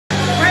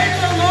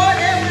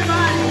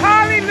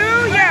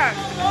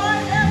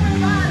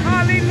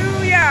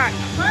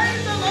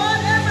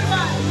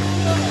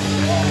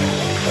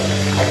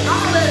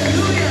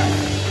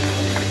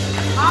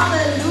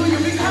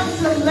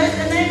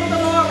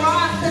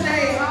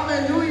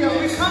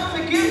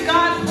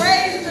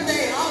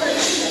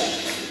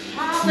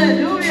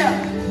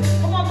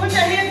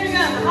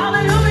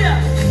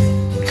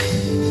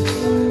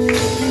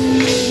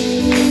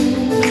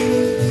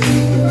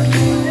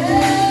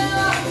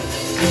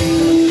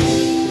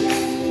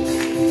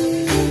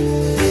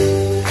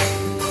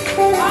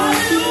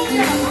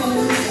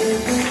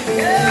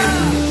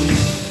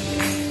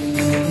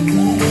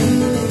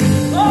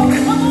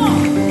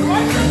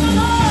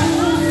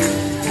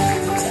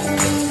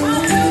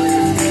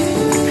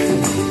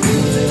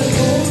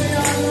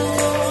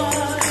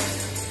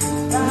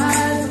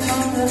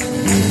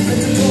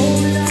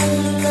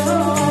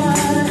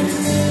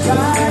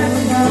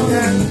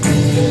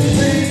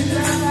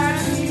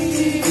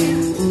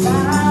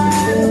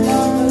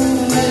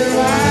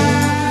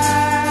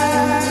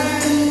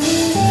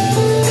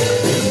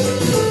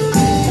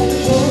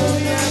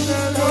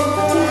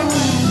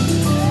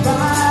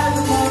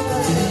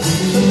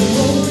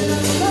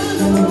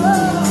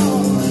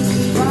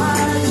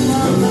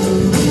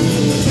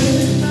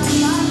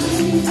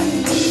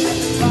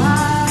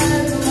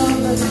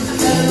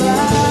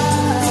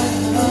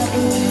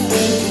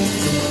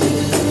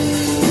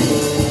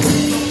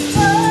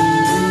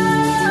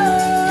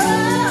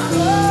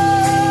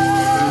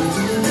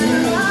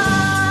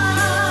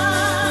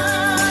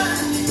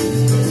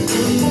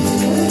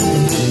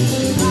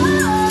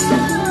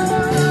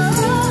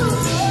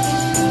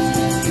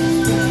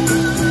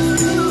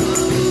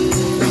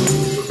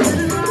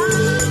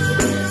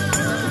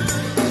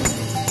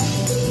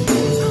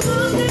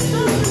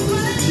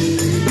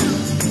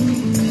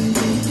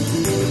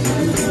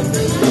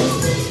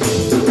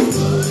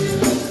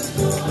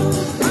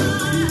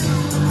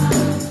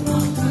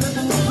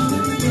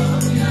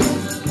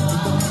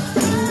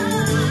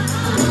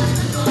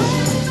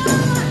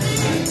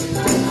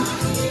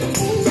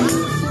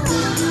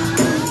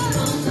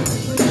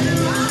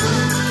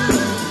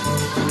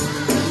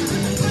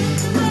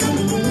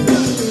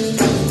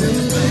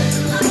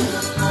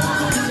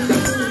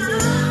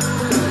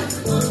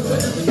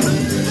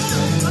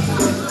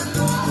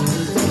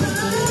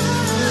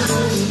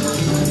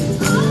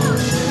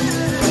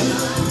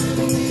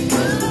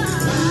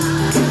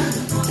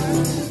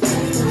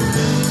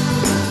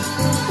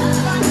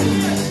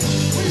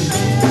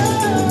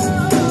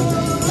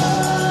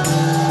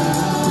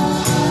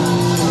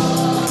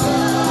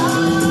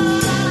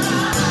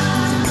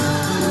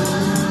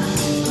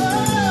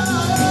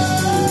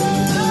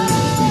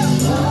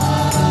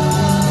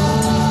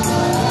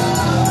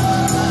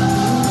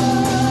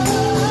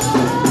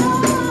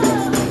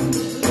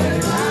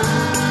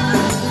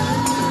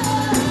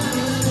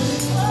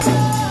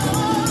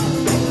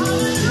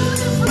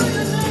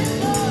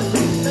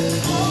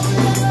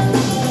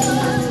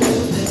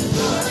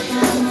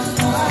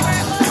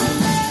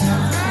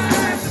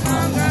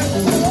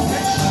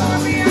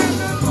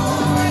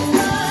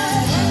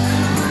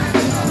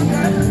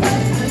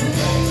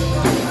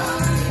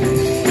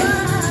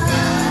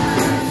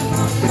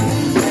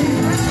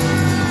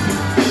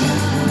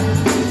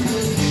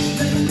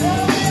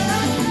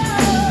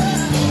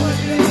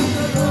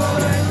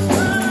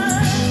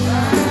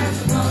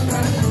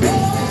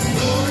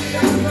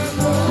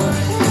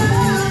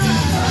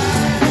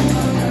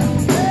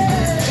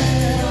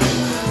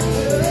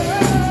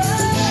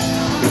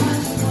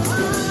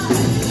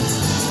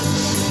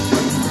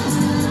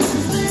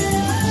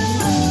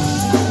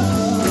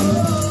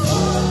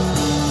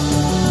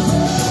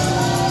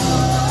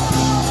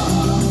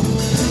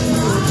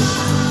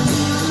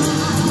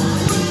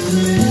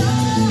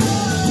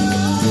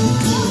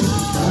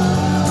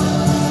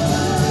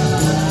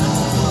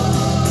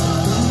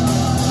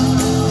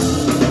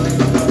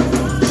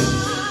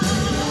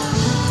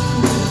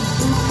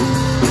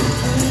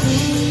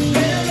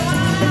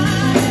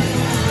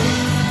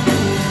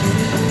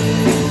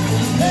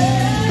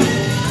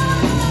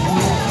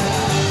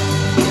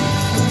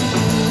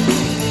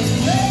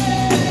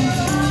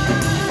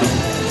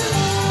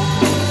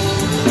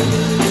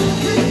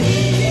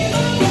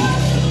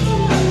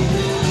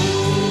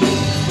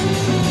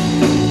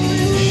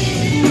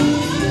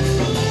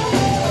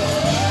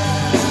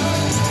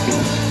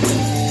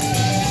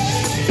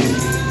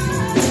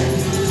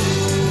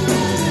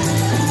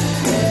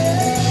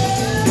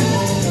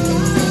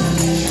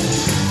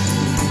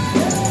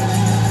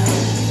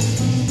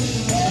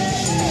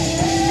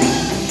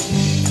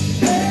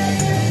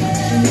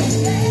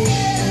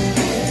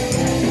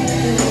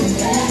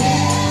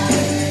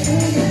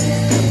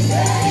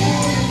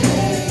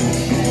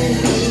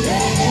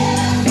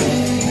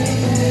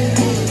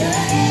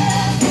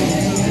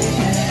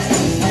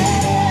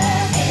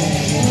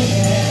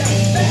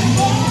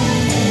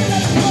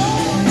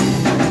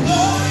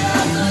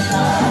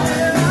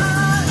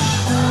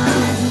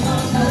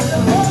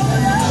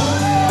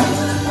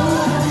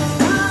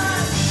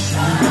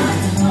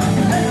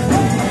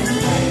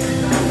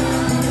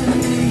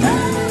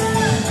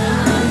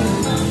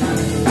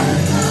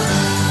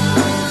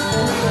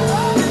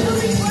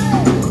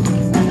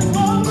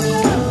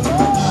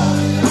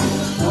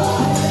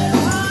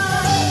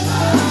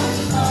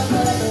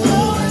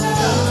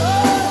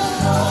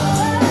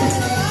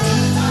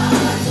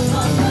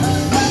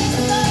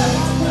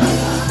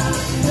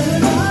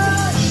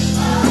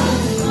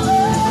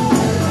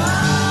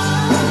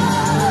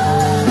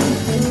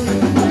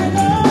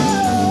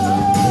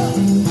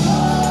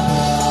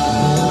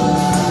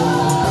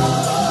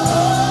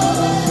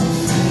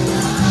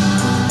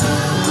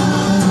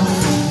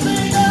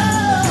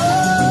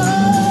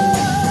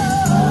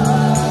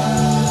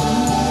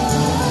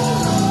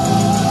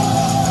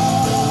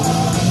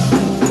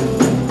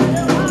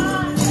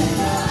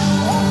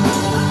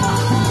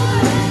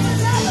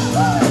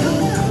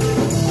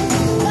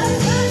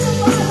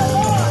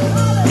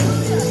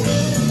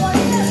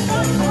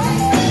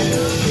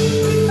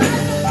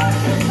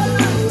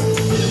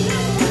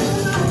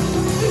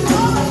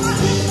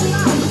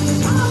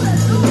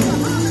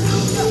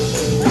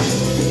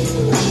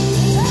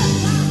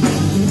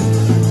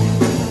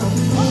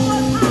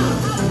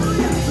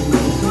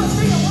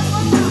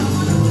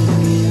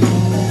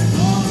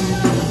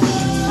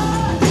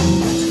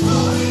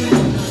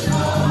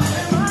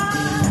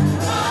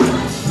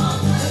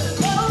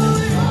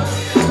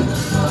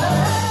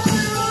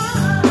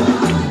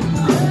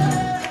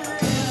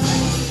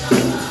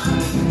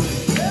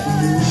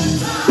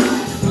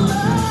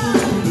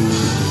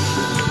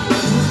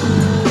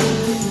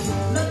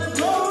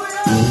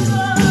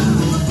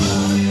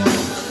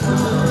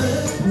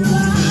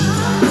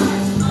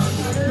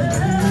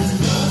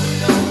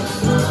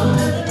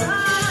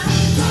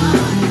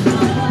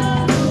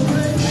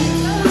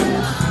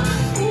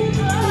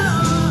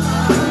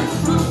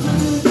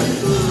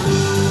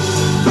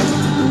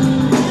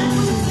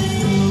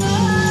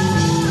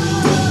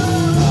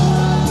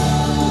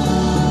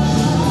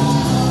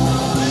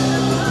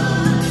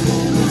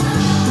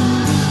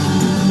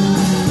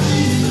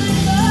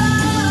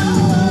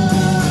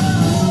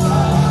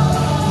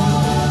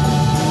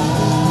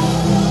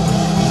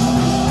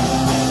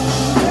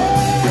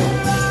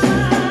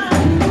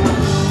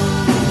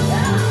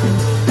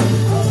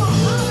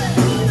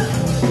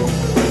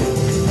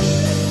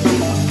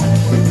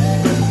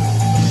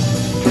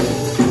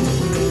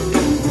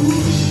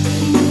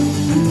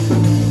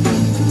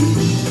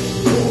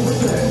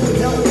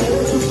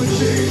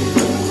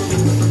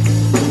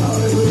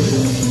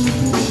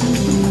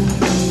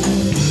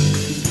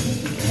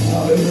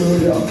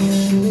Hallelujah.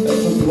 Let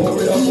the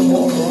glory of the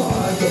Lord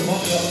rise among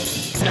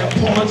us. Have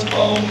parts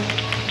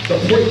of the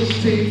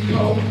praise team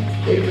come,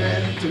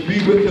 amen, to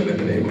be with him in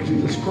the name of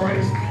Jesus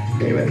Christ.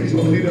 Amen. He's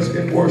going to lead us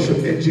in worship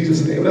in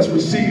Jesus' name. Let's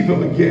receive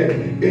him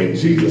again in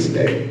Jesus'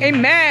 name.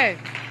 Amen.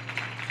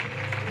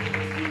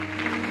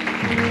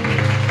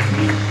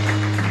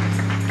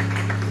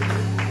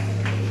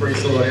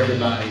 Praise the Lord,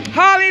 everybody.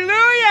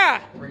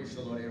 Hallelujah. Praise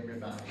the Lord,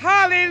 everybody.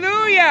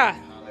 Hallelujah.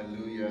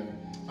 Hallelujah.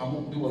 I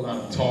won't do a lot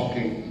of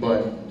talking,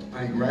 but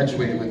I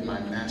graduated with my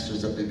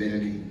Master's of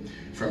Divinity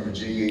from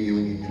Virginia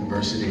Union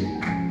University.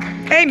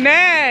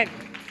 Amen.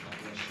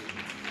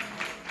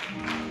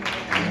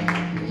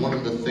 One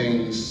of the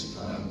things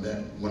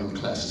that one of the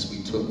classes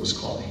we took was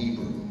called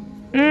Hebrew.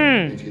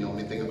 If you know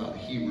anything about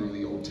Hebrew,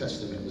 the Old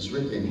Testament was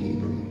written in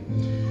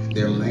Hebrew.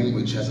 Their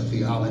language has a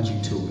theology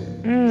to it.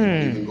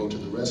 You can go to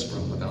the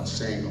restroom without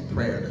saying a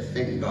prayer to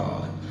thank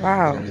God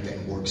that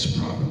everything works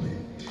properly,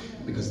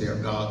 because they are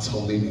God's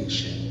holy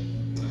nation.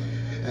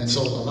 And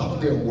so a lot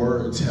of their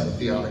words have a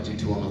theology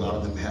to them. A lot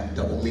of them have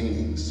double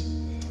meanings.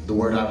 The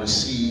word I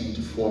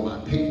received for my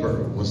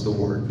paper was the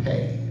word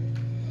pay.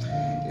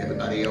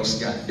 Everybody else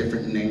got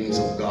different names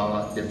of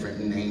God,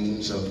 different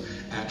names of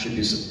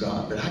attributes of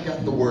God, but I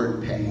got the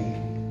word pay.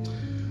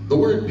 The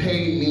word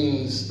pay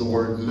means the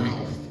word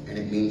mouth, and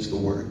it means the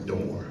word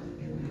door.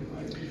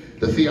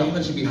 The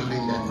theology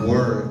behind that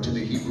word to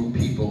the Hebrew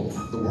people,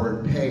 the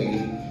word pay,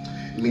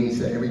 means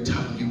that every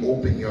time you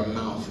open your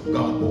mouth,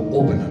 God will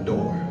open a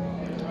door.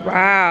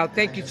 Wow,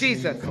 thank you,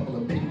 Jesus. A couple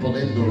of people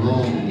in the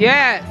room.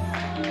 Yes.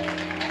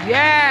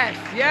 Yes,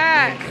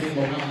 yes. Came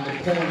around the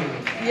corner.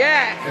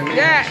 Yes, And they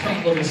yes.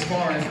 stumbled as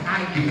far as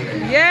I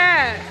did.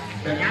 Yes.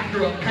 That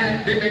after a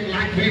pandemic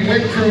like we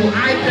went through,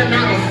 I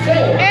cannot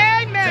afford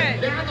Amen.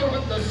 to gather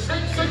with the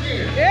saints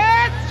again.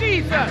 Yes,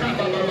 Jesus. I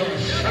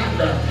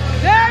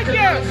Thank cannot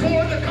you.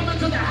 afford to come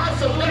into the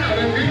house of God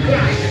and be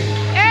quiet.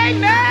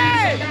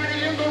 Amen.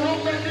 Somebody in the room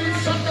that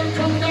needs something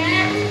from God.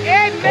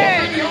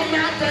 Amen. Open your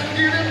mouth and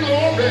give him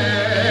glory.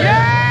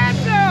 Yes,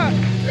 sir.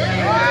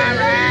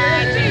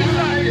 Glory,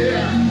 Jesus.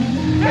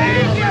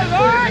 Thank you,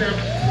 Lord.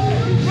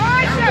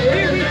 Worship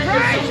you. We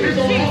praise you,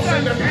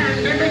 Jesus.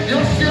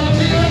 You're still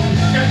here,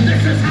 and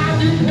this is how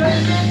you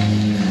praise him.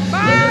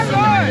 My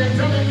Lord.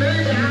 Tell him,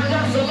 David, I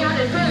lost a lot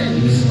of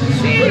things.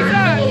 Jesus. But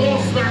I never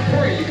lost my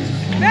praise.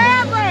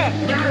 Never.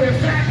 Matter of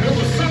fact, it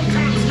was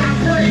sometimes my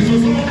praise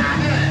was all I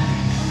had.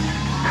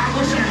 I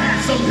wish I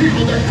had some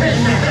people that came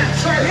to that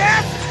church.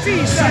 Yes,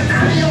 Jesus.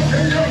 Somebody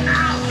open your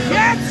mouth.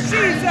 Yes,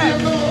 Jesus.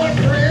 Give the Lord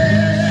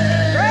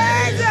praise.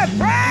 Praise him.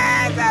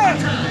 Praise him.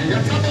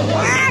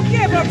 I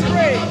give him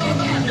praise.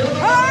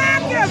 I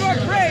give him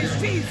praise,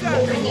 Jesus.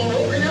 Come on,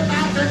 open your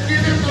mouth and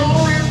give him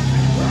glory.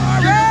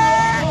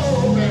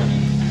 Glory.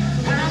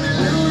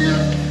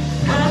 Hallelujah.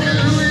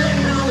 Hallelujah.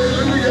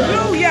 Hallelujah.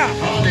 Hallelujah.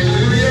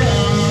 Hallelujah.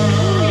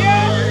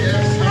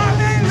 Yes,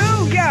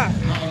 Hallelujah.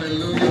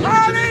 hallelujah.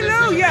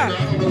 Hallelujah.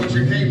 I don't know what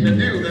you came to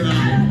do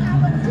tonight,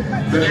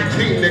 but I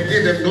came to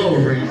give him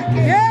glory.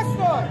 Yes,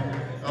 Lord.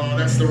 Oh,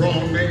 that's the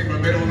wrong neighbor.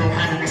 They don't know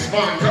how to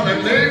respond. Tell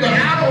them, neighbor,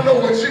 I don't know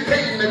what you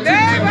came to do.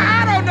 Neighbor,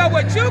 I don't know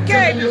what you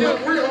came to You do.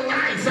 look real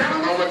nice. I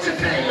don't know what you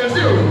came to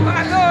do.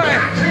 My But Lord.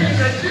 I came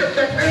to give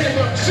the name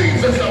of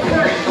Jesus a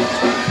praise.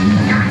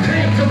 I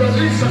came to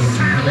release a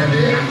sound in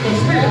the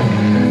atmosphere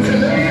to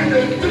let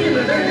every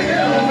demon in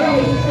hell know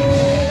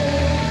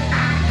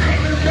I'm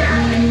coming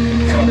back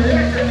from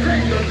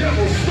everything the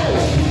devil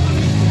stole.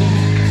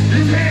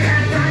 You can't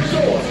have my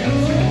joy.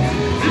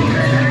 You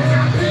can't have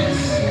my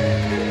peace.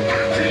 I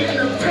came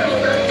to tell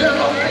the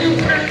devil you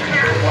can't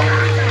have what I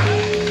got.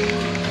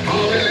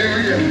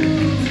 Hallelujah.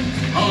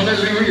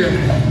 Hallelujah.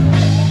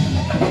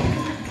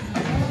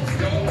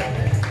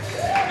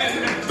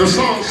 The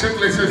song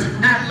simply says,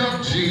 I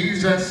love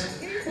Jesus.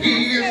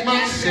 He is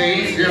my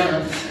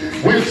Savior.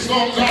 When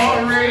storms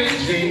are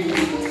raging,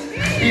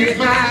 He's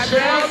my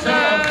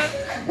shelter.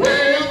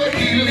 Wherever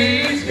He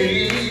leads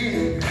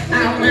me,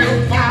 I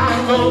will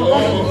follow.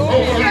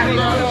 Oh, I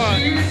love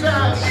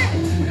Jesus.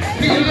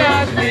 He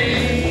loves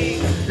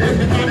me.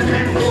 Everybody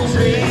can go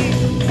sing.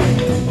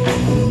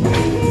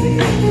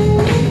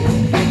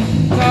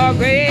 The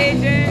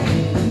raging.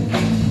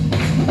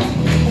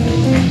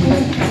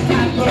 I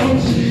love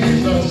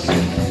Jesus.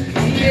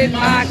 He is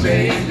my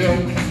Savior.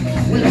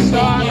 When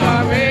Storms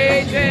are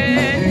raging.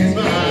 He's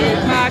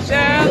He's my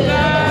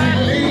shelter.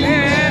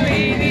 Where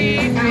He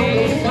leads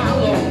me,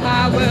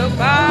 I will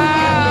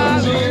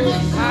follow.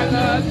 I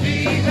love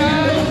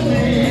Jesus.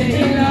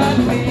 He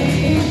loves me.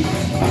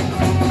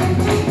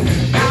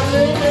 I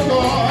love the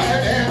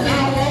Lord and I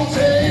won't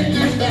take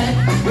it back.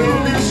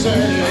 When you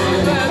say, I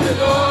love the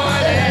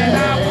Lord and I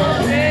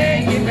won't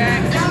take it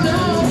back. I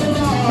love the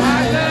Lord. I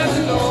love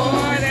the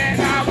Lord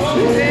and I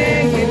won't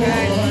take it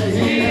back.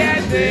 He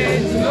has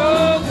been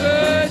so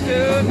good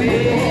to me.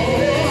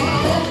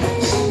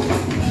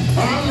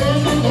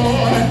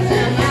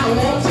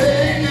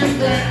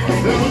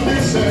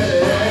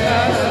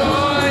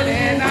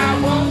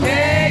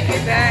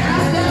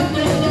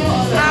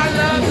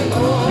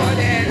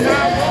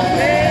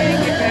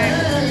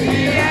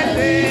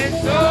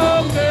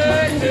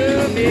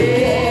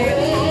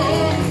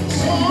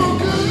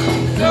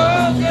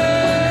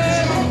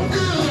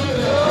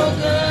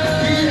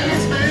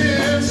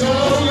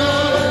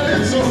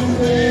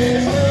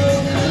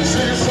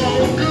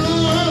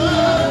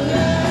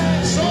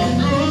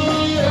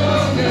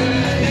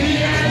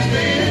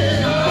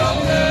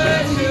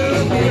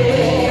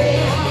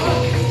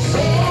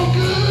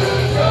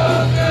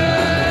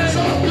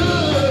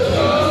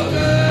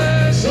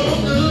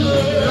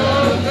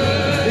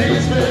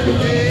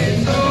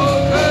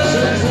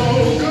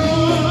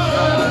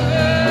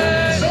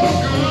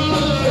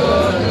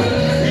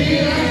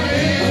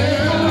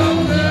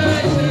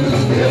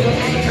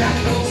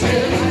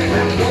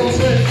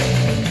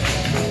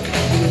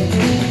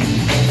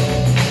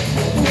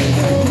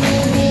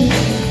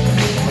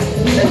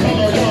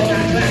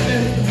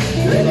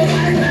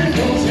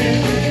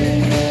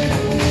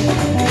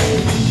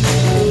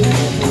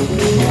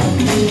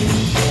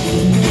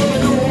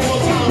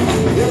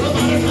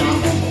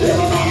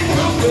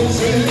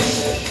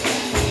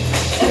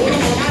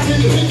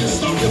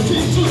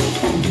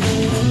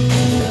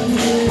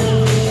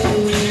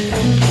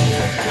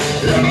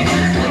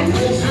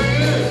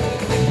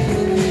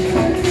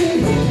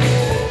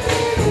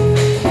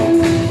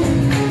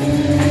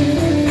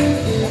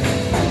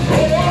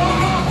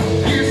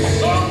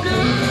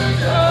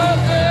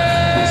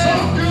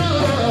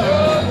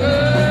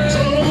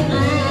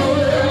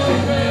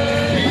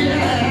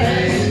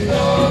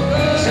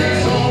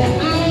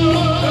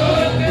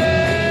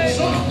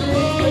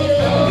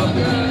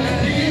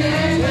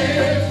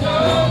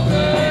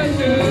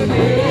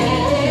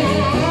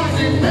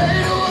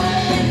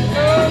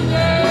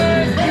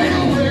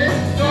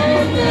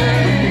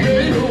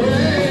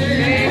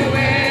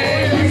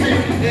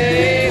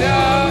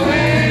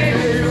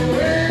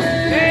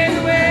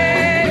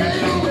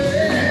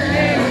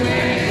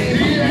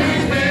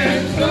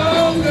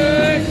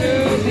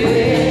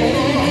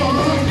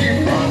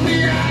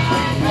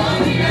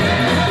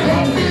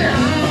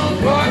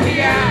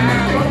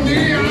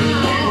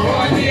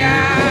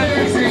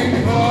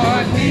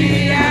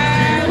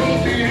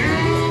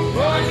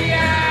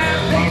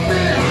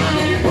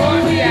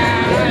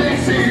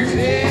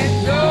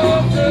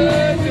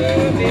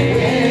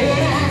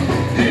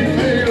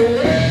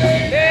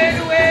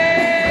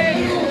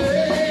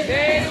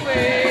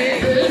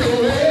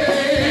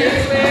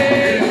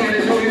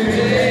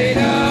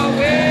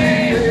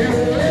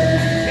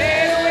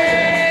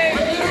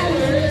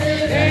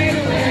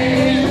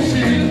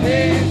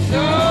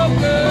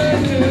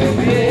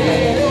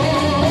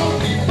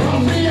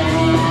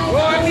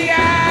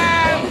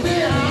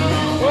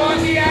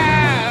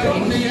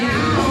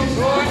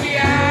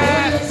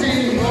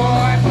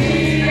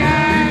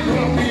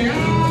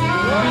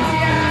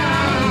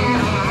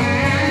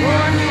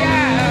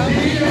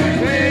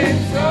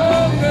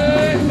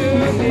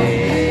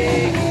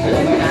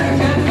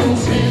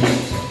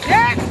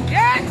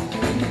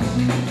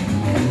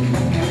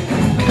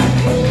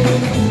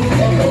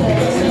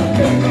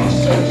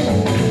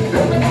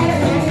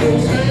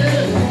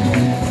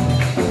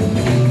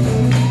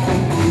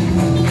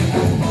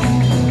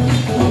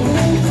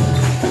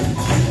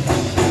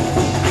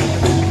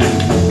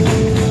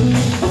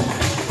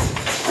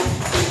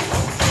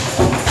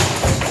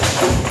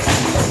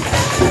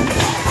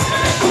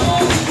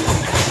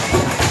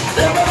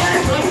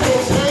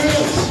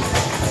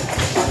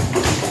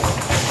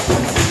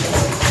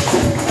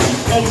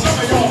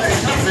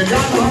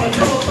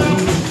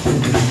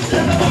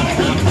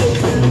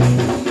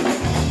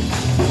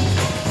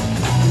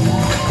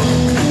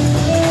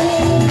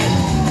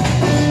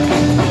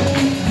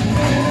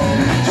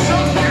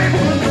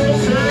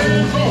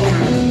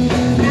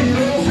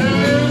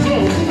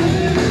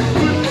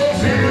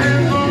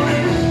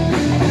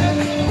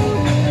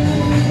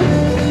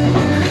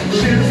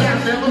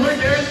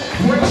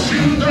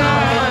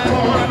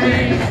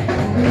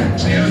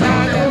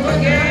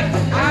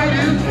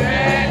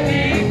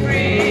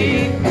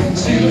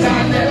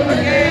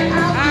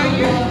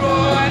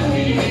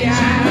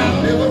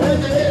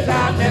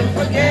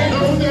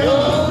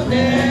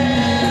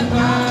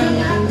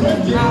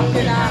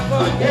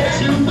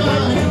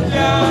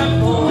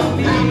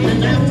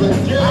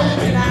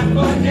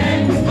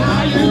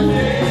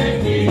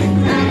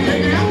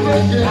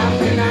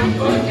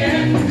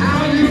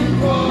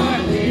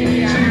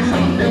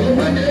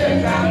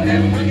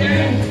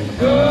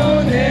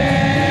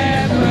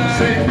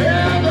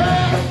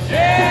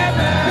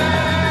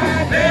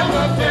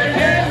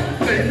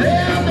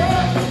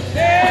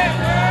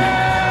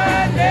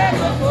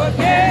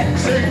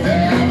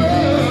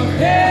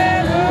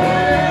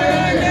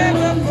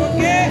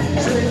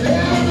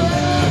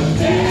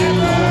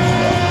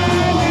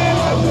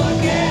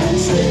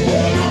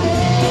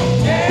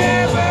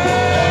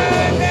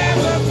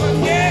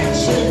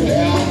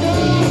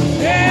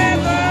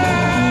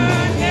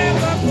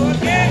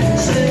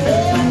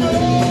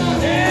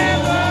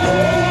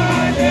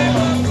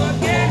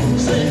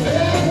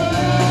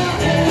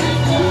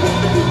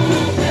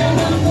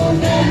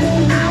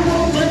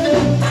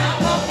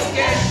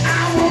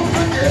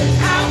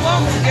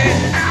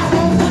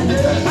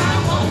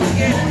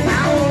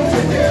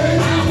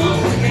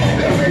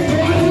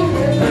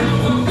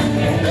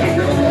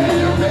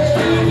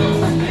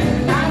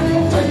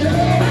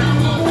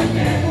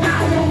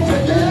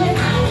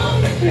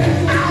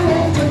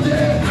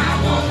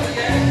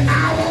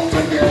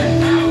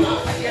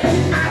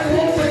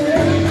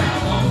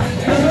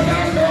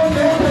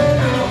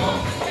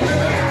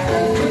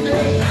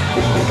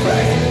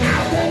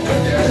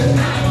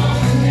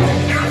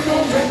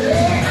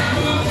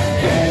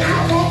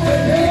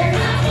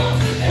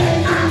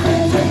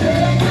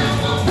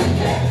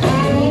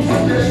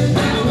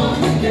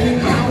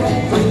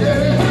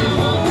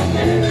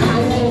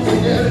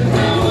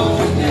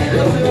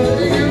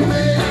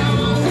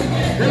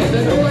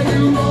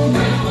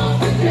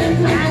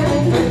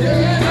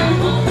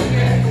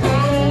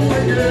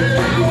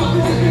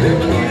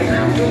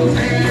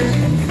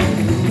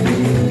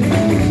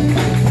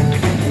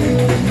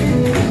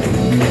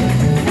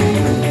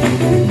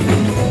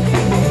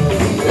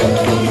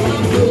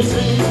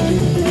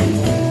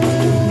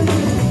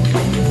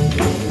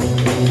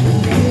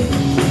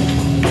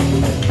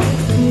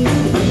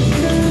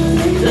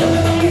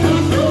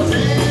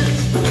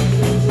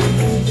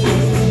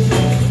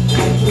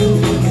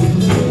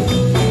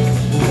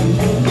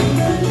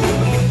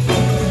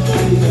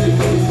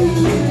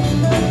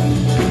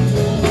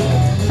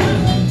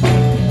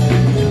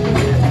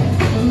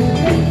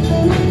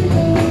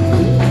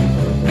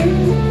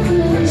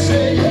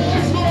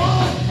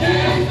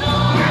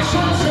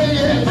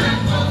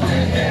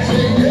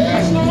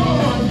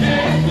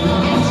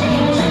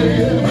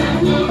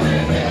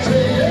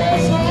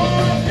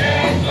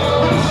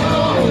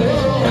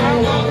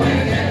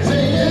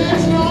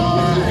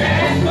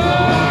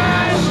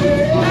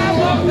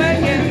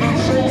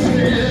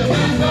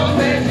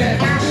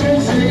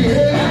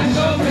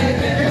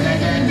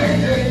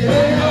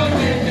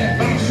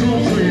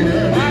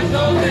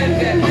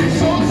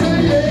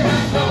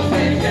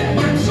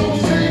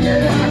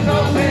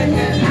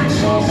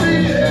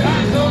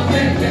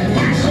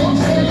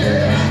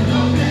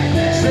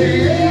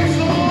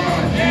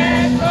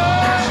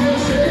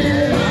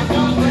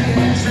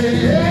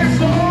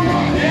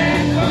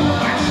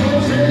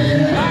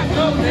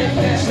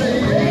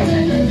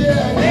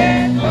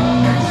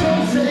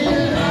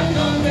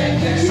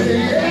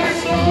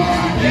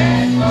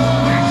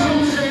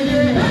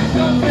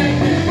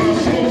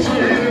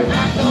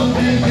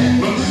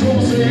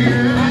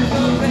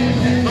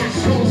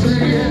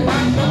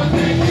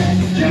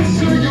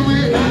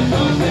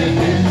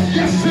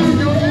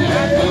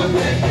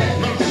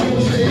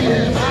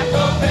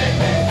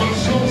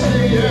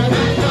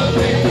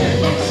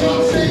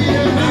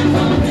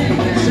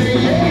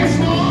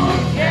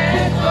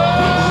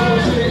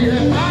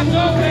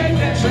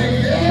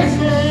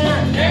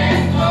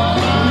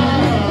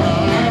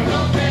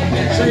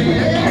 Say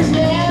yes,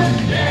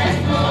 Lord. Yes,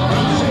 Lord.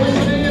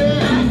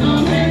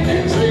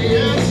 Say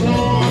yes,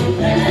 Lord.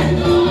 Yes,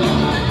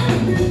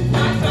 Lord.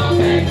 My soul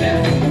says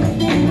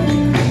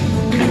yes.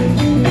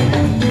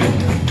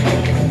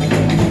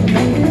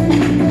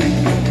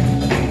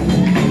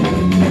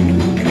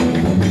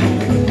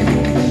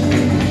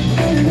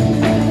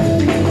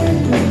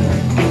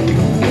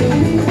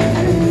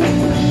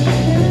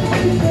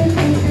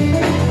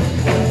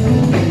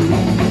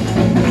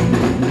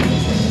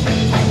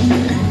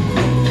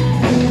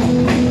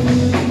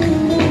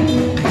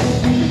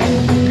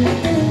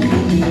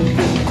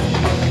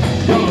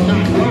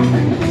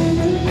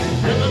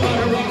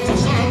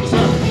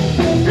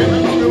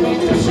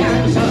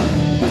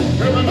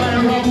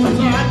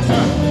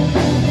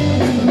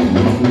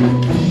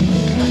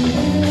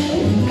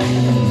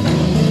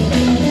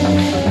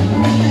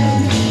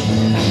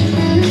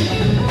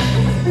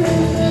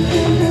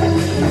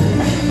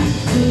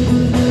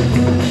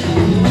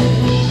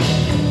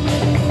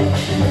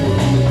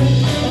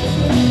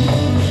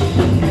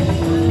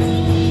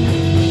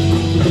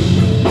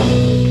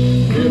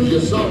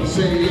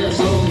 Say yes,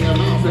 open your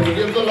mouth and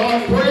give the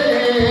Lord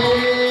praise.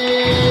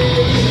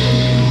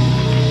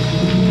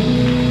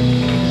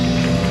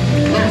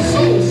 My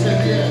soul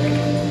said yes.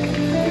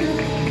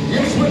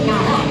 Yes with my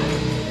heart.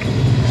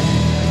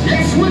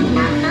 Yes with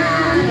my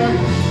mind.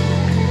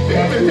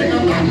 Everything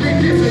about me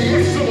gives a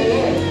yes to the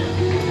Lord.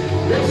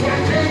 That's why I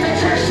came to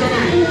church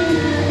tonight.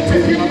 To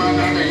give him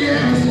another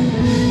yes.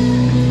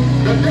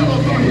 The devil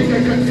thought he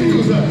could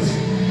confuse us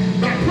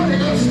by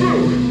putting us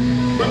through.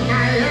 But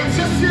my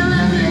answer still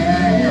is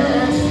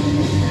yes.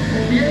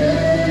 Yeah.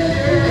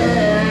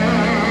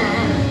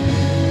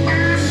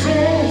 My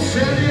soul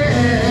said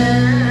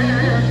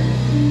yes.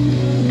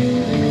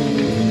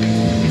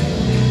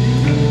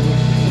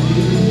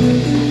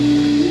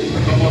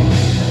 Come on.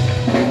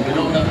 We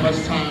don't have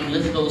much time.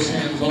 Lift those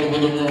hands all over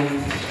the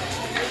room.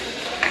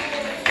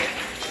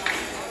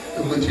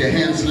 And with your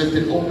hands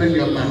lifted, open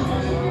your mouth.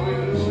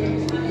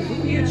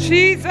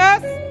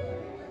 Jesus.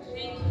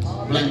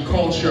 Black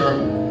culture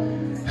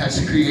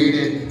has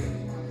created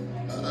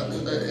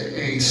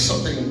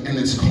something in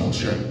its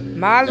culture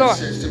My Lord. that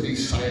says to be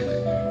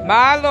silent.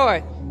 My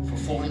Lord. For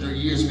 400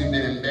 years we've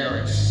been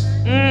embarrassed,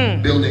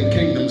 building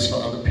kingdoms for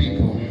other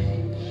people.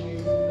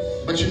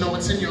 But you know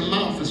what's in your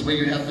mouth is where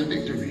you have the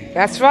victory.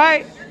 That's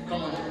right.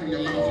 Come on, open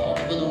your mouth all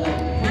over the room.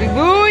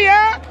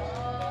 Hallelujah.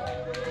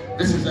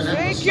 This is an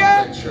Thank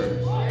apostolic church.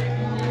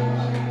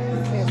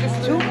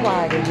 It's too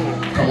quiet in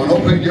here. Come on,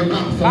 open your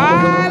mouth all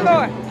My over the room.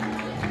 Lord.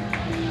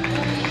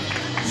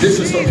 This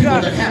is for people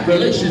that have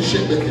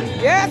relationship with him.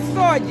 Yes,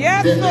 Lord.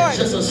 Yes, They're Lord.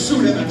 just a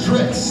suit and a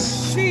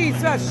dress.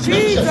 Jesus. Not just a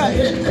Jesus.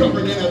 head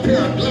covering and a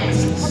pair of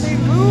glasses.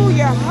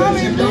 Hallelujah. But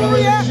it's in the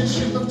Hallelujah.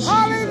 relationship of Jesus.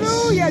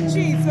 Hallelujah,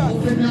 Jesus.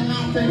 Open your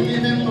mouth and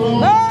give him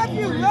glory.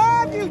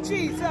 Love you,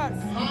 Jesus.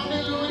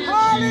 Hallelujah.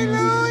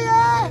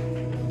 Hallelujah.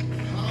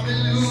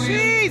 Hallelujah.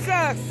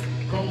 Jesus.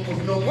 Come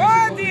on, no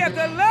Worthy of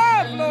the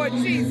love, Lord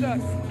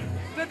Jesus.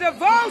 The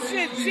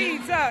devotion,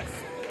 Jesus.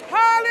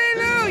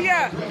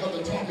 Hallelujah.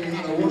 Grandmother taught me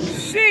how to worship.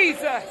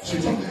 Jesus.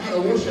 She taught me how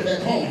to worship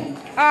at home.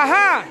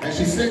 Uh-huh. And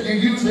she said you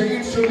use the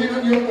instrument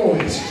of your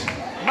voice.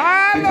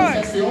 My Because Lord.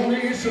 that's the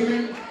only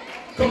instrument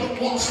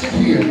God wants to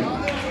hear.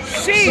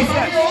 Jesus.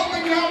 Somebody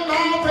open your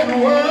mouth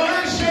and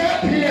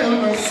worship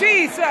him.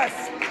 Jesus.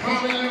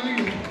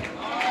 Hallelujah.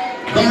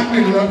 God,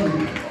 we love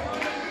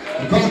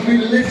you. God, we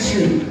lift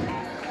you.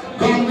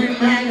 God, we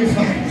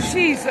magnify you.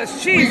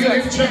 Jesus. We Jesus.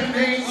 lift your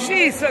name.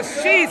 Jesus.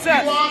 You Jesus.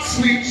 are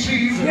sweet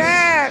Jesus.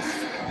 Yes.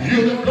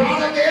 You're the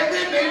God of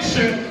every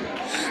nation.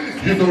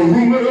 You're the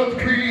ruler of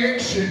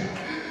creation.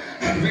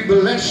 And we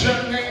bless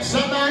your name.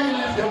 Somebody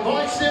lift your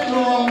voice in the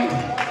room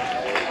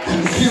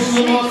and give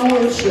the Lord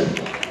worship.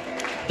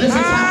 This is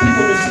how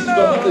people receive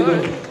the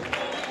Holy Ghost.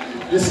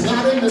 It's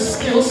not in the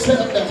skill set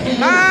of the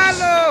hands,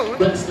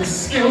 but it's the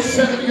skill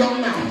set of your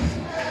mouth.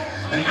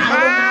 And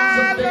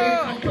out of the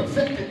mouths of faith and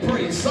perfected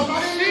praise.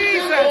 Somebody lift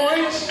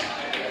your voice.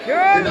 Your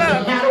It doesn't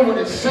love. matter what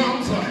it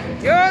sounds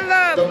like. Your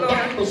love, The Lord.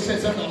 Bible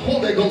says that the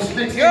Holy Ghost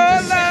makes Your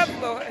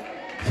intercession love, Lord.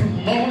 through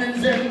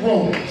moanings and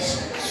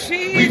groans. We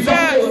Jesus.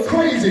 thought they were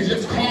crazy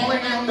just calling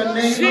out the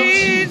name of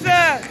Jesus.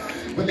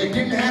 Jesus. But they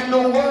didn't have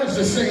no words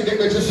to say. They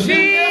were just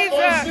lifting their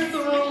voice in the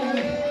room.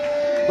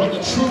 But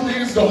the truth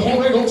is the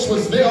Holy Ghost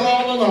was there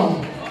all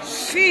along.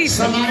 Jesus.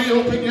 Somebody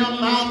open your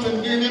mouth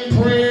and give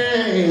him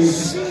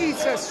praise.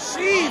 Jesus.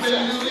 Jesus.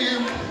 Hallelujah.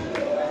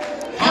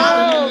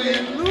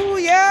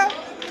 Hallelujah. Hallelujah.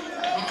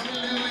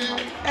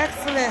 Hallelujah.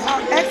 Excellent. How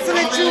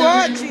excellent you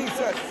are,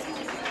 Jesus.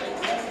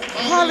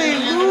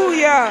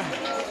 Hallelujah.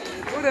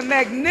 What a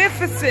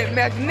magnificent,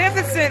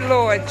 magnificent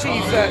Lord,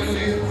 Jesus.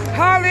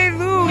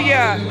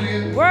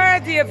 Hallelujah.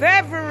 Worthy of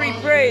every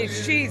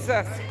praise,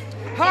 Jesus.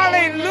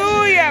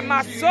 Hallelujah.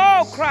 My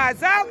soul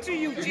cries out to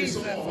you,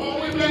 Jesus.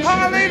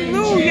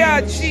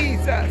 Hallelujah,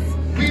 Jesus.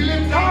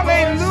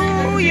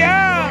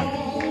 Hallelujah.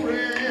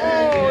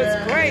 Oh,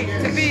 it's great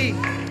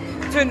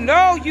to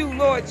know you,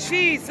 Lord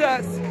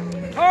Jesus.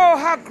 Oh,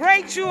 how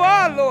great you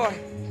are, Lord.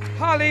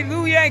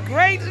 Hallelujah. And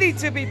greatly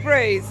to be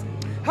praised.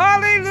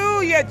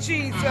 Hallelujah,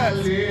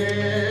 Jesus.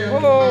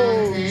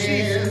 Oh,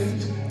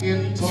 Jesus.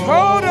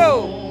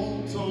 Total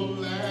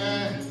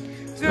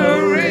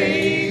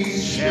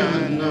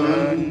adoration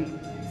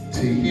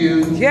unto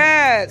you.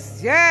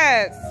 Yes,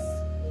 yes.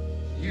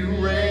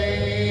 You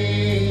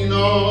reign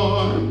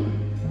on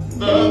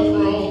the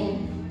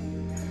throne,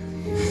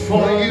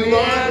 for you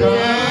are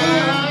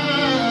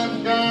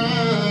God,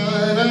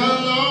 God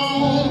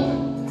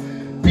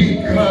alone.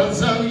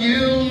 Because of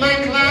you, my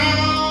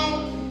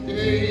clouds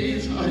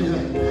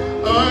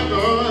are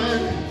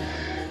gone.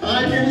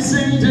 I can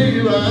sing to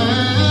you.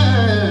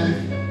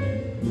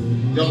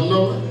 Y'all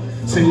know it.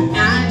 Sing,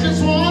 I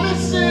just want to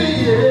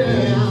say,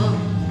 yeah,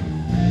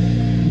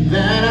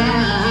 that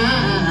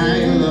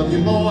I love you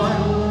more.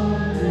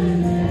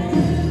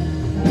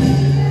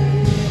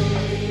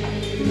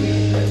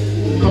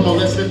 Come on,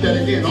 let's lift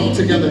that again, all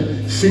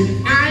together.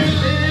 Sing, I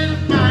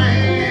lift my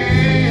hands.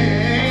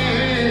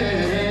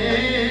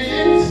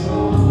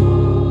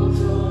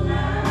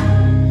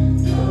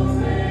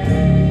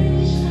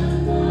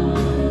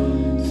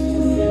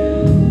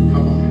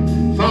 Come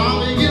on.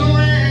 Father, you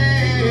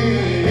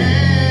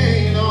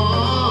reign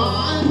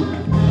on,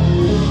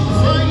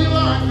 for you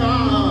are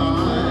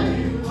God.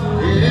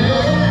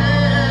 Yeah,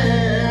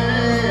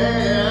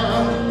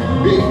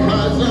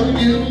 because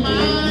of you, my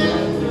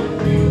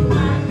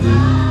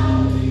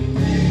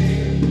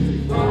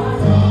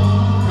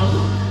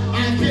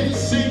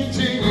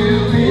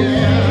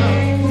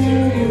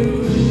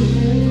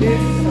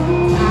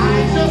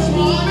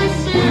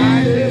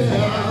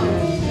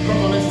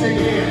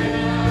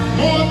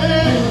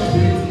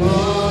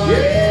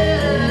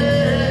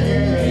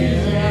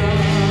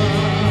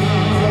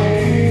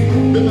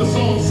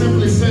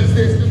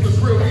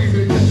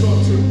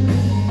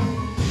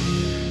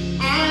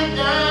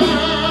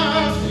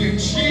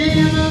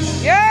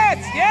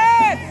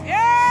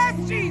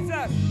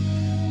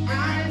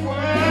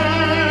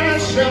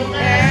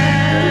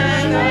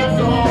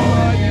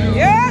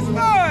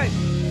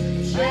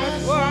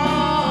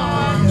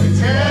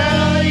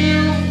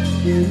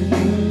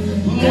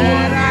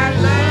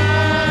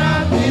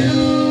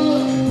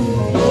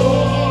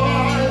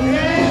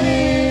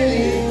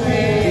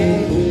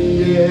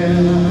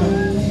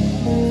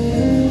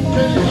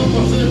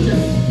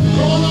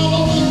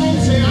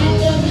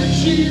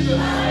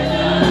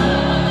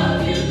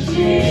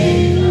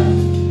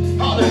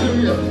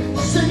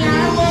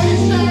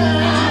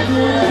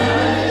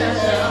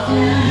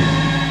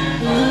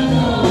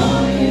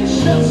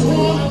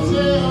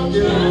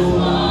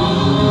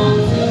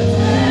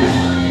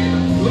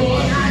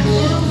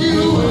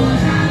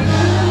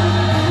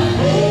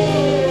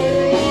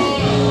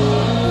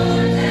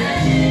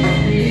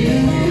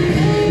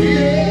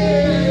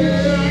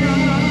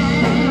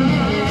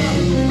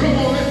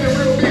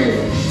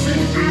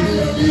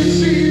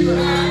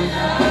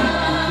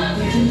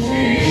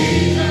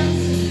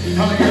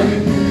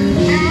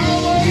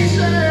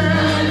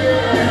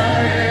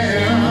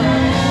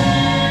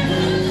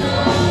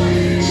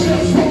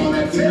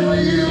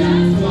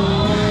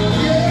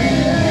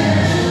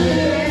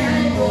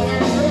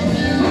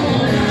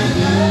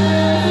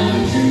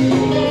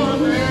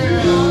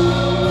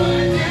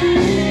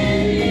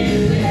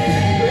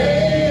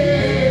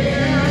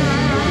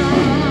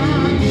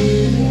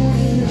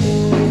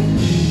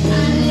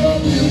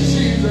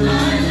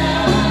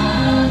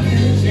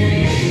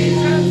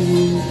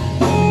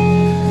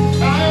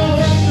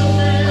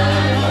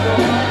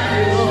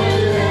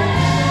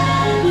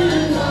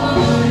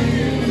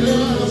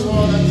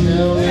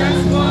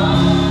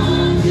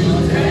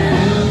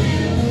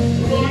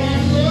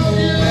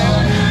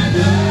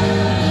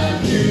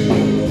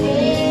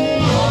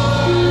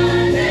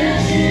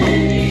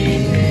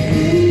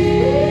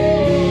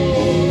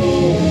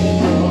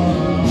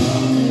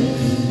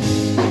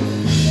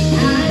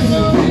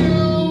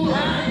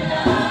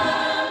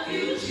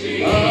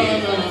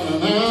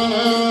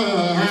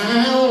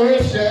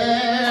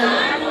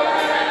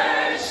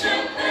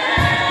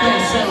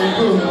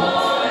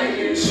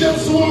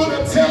just want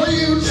to tell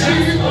you,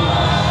 Jesus.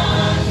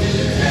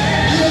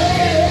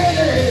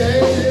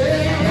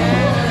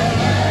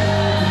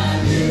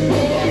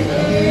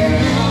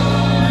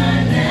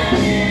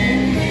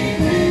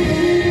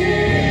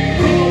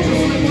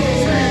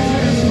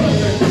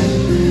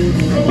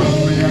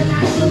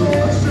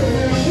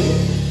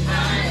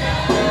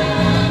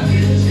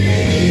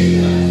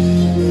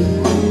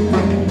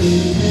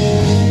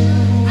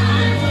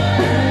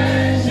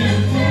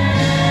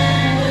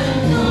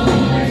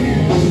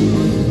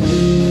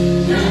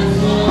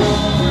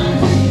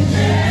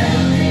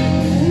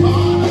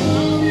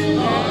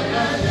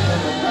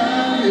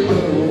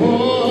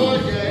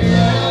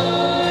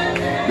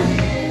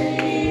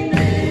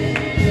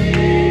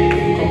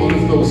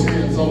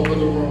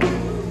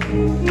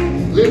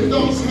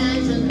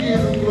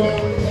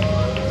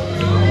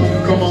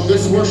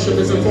 This worship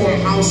isn't for a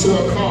house or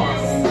a car.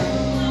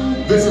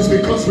 This is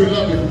because we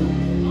love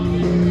you.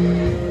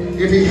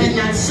 If he had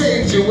not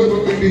saved you, where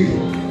would we be?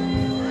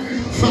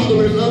 Father,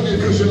 we love you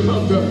because you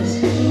loved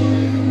us.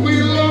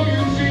 We love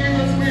you,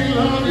 Jesus. We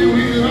love you.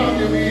 We love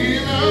you. We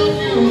love you.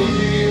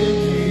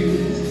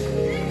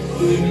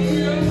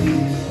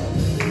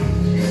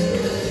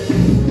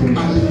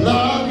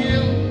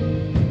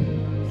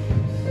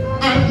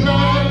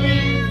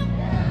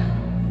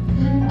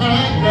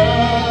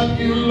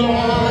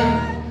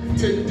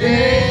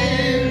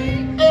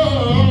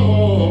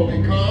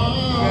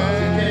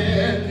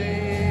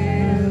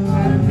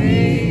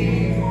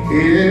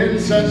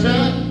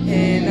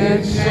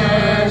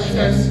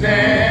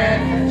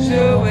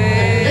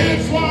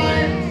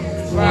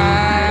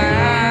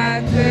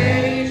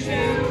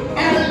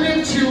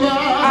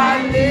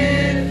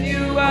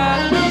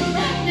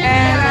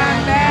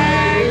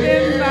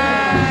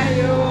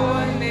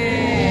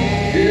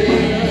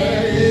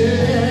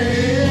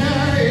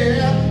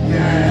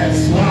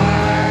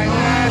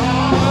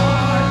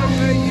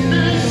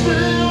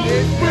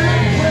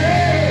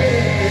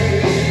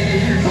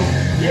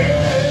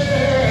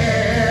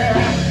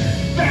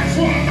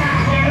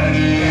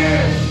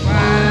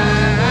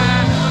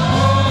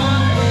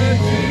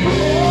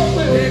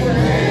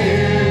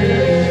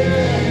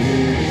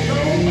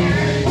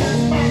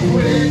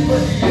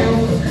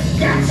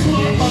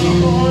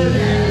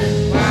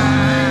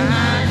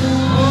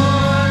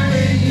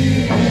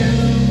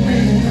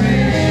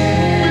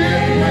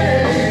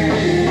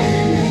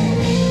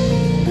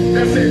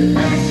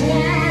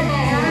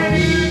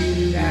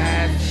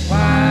 That's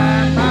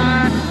why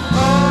my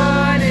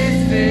heart is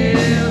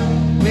filled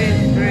with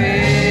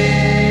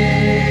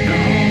praise.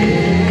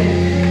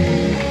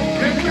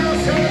 Lift your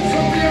hands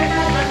up your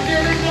mouth and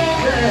give him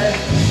glory.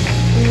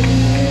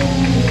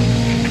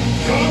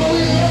 Father,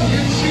 we love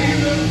you,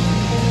 Jesus.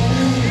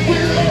 We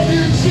love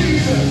you,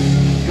 Jesus.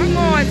 Come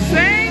on,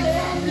 saints.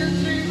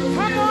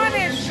 Come on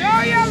and show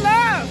your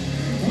love.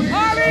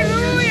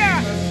 Hallelujah.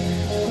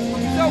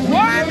 He's a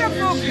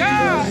wonderful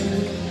God.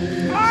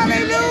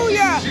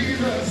 Hallelujah.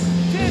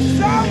 There's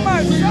so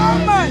much, so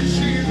much.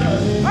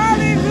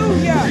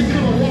 Hallelujah.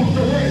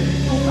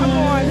 Come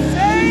on,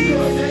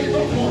 saints.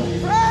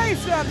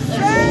 Praise Him,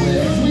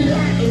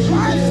 saints.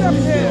 Worship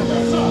Him.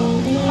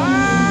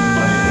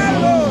 My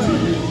Lord.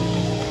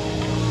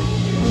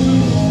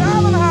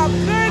 Tell Him how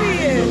good He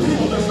is.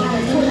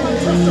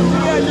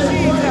 Hallelujah,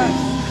 Jesus.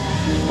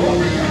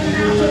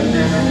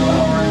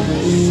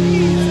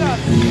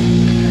 Jesus.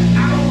 I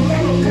don't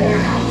love him for a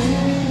house.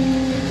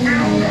 I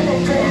don't love him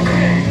for a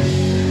car.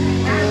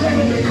 I love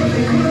him because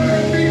he could have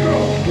let me go.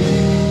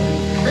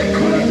 It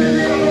could have been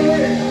the other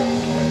way.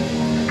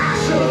 I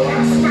should have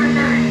lost my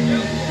mind.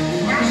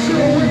 I should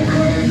have went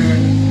crazy.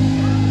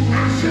 I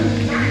should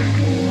have died.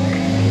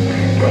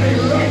 But he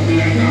loved me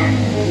enough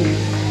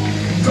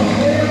to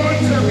hold on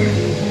to me.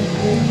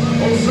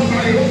 Oh,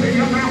 somebody open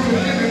your mouth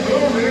and give him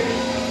glory.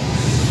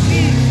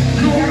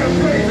 You want to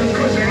praise him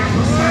because you're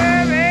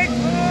apostolic.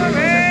 Glory,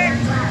 glory.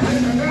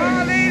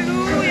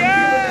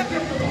 Hallelujah.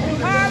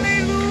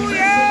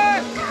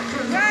 Hallelujah.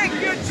 Thank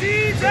you,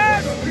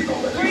 Jesus,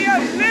 for your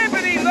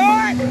liberty,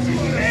 Lord.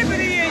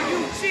 Liberty in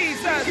you,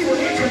 Jesus.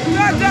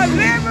 The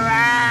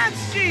deliverance,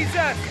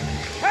 Jesus.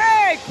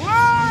 Hey,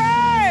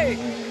 glory.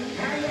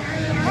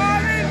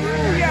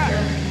 Hallelujah.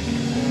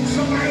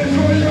 Somebody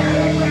throw your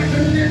hand back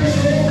and give him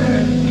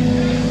glory.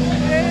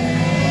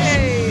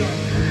 Hey.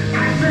 I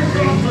thank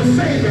God for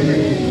saving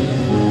me.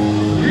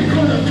 He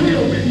could have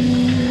killed me.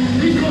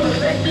 He could have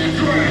let me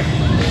drown.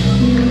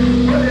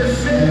 But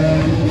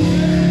instead,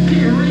 he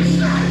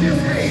reached out his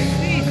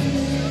hand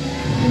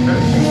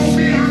and pulled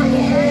me out of a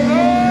hole.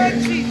 Lord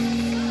Jesus.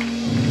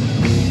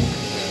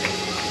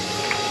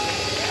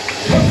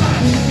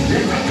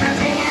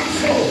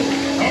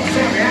 I'm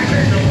sorry, I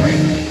came to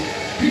break.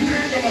 He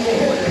came to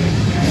hold it.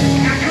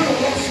 I could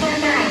have lost my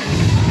mind.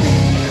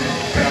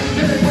 But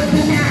then it went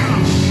through my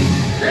house.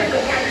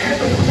 Everybody had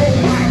to go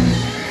by.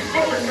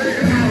 Oh, and make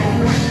it out all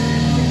right.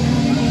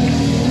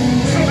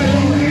 Some of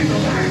y'all had to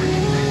lie.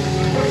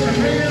 But you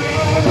made it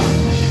all up.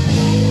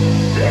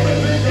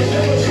 Everything the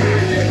devil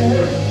tried didn't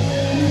work.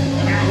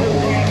 And I hope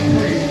God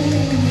praise.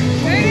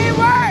 It didn't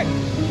work.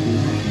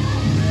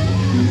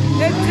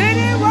 It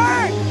didn't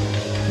work.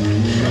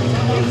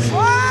 We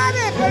tried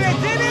it, but it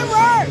didn't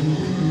work.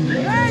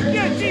 Thank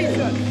you,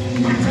 Jesus.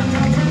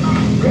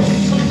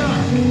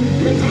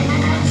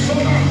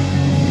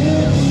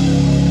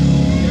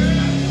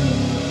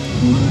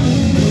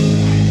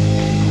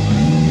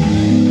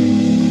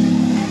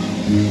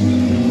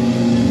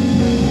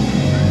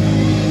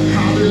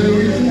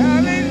 Hallelujah.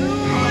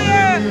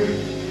 Hallelujah.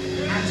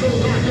 I told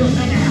God he'll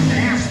never have to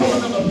ask for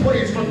another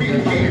praise from me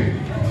again.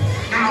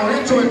 I'll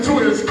enter into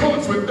his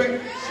courts with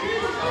thanks.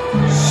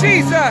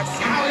 Jesus.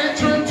 I'll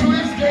enter into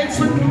his gates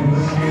with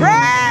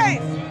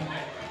Praise.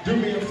 do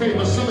me a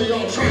favor, some of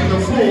y'all trying to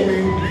fool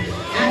me.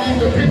 I need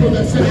the people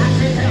that say I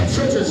can't have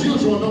church as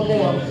usual no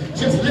more.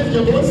 Just lift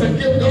your voice and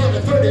give God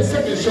a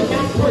 30-second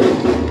Shabbat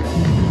praise.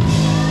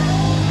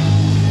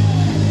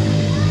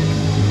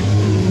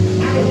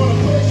 I don't want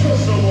to play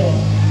church no more.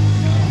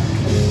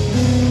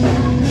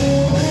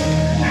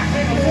 I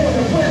can't afford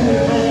to play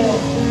with it no more.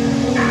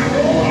 I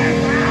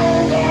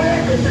own God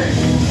everything.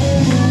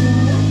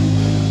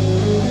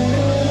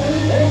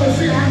 Oh, but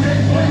see, I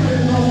can't play with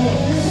it no more.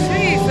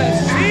 Jesus,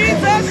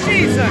 Jesus,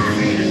 Jesus.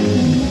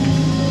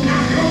 I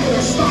come with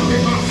a stop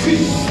in my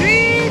feet.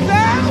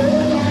 Jesus.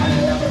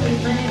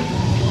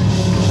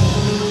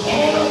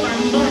 All of my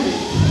money,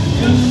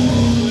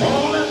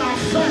 all of my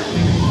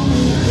family,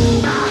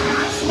 my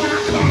house, my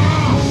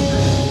car,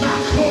 my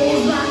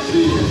clothes, my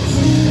kids,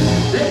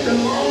 it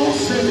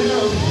belongs to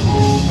him.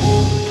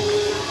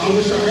 I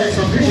wish I had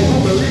some people who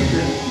believe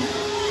it.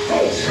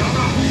 Oh,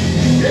 Shabbat.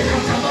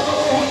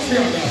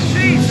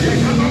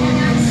 Jesus.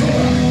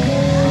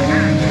 I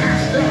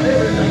cast down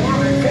every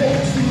demonic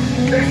force.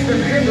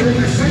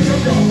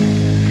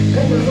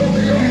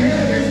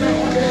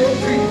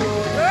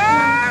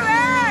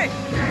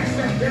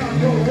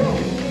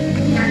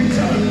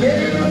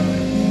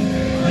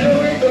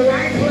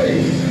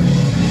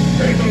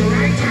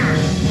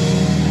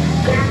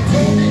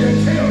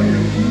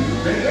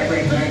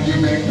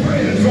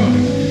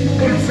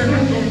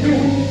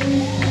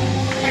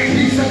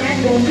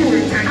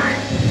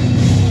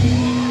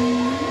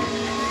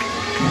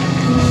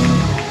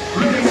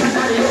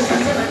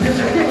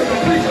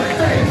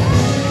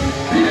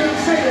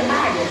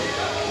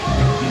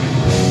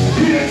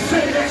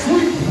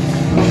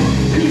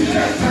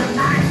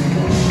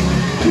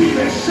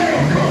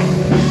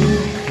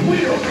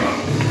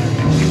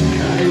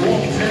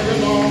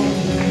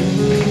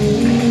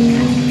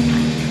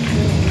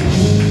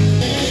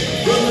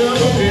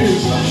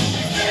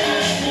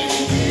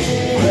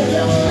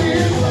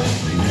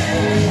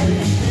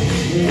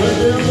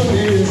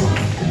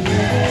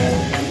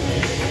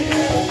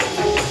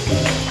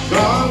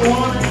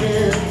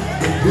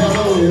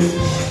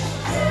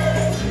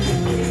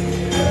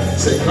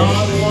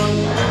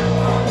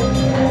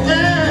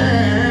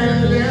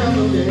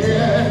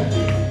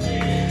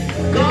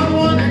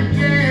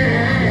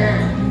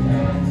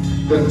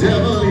 The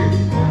devil is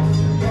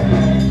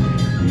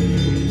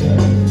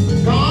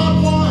God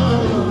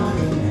won.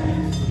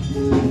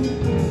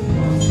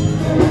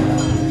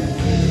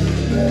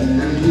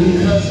 And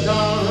because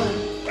God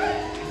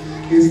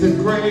is the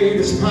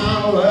greatest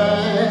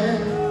power,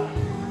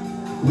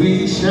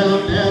 we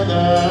shall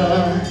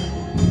never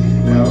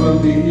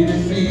be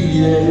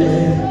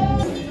defeated.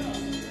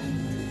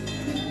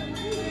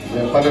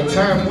 And by the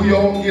time we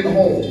all get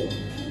home,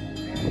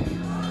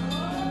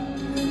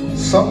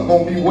 something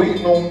gonna be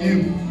waiting on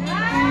you.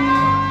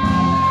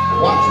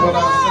 Watch what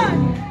I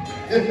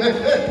say.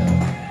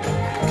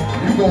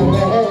 You gonna go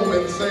home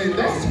and say,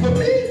 that's for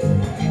me.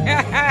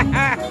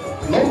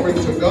 Glory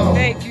to God.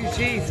 Thank you,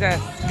 Jesus.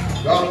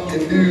 God can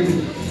do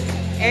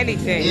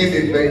anything.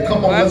 Anything.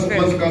 Come on, let's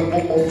bless God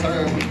one more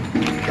time.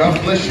 God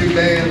bless you,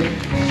 man.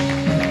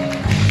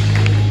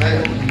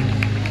 Man.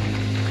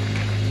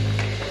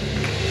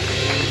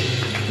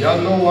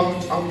 Y'all know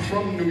I'm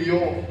from New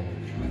York.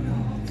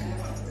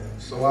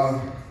 So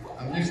I'm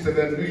used to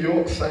that New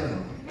York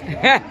sound.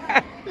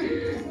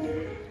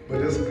 But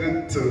it's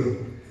good to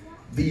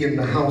be in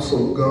the house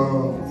of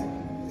God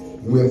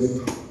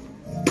with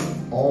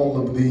all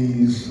of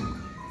these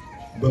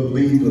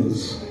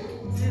believers.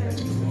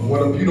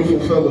 What a beautiful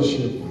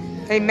fellowship.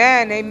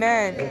 Amen,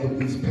 amen. Over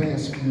these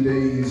past few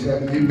days,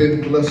 have you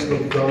been blessed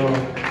of God?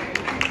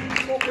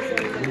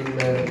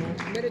 Amen.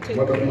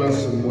 What a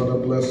blessing, what a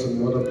blessing,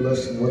 what a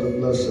blessing, what a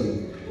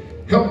blessing.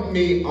 Help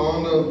me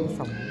honor,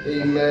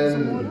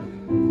 amen,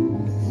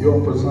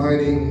 your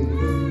presiding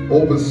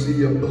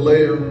overseer,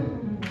 Blair.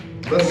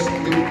 Let's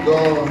give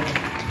God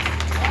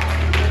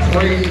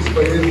praise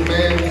for his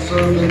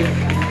manservant,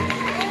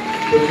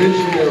 the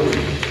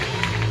visionary.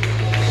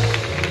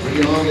 We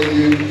honor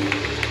you.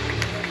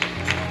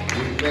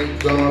 We thank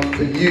God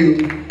for you.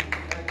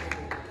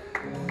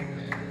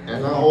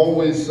 And I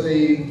always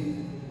say,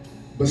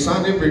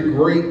 beside every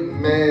great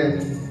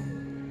man,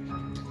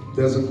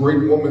 there's a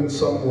great woman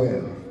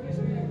somewhere.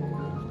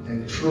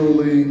 And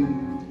truly,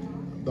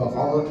 the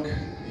Ark,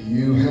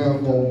 you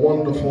have a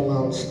wonderful,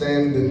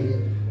 outstanding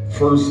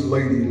First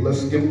Lady.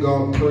 Let's give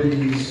God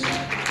praise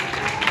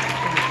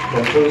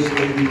for First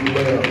Lady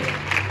Blair.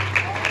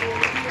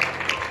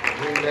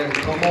 Amen.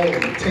 Come on,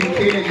 take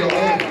care of your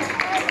own.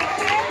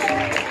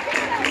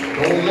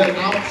 Don't let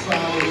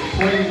outsiders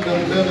praise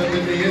them better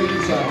than the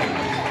inside.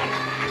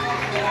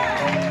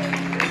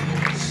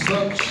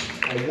 Such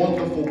a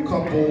wonderful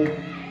couple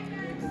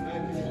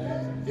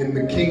in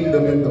the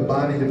kingdom, in the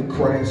body of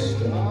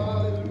Christ.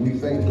 And we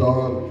thank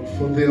God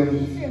for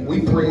them.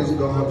 We praise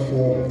God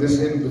for this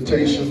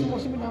invitation.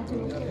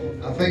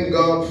 I thank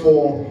God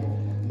for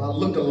my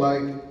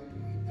look-alike.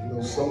 You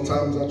know,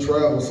 sometimes I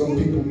travel, some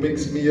people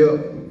mix me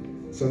up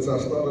since I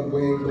started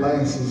wearing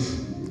glasses.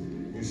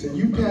 They said,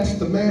 you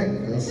Pastor Mac.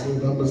 I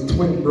said, I'm his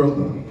twin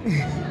brother.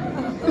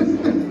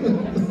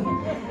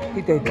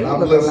 But I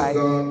bless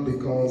God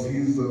because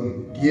he's a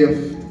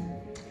gift.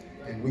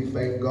 And we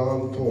thank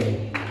God for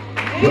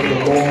what the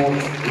Lord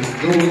is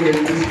doing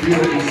in this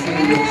beautiful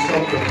city of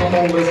Sumter. Come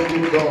on, let's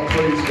give God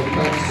praise for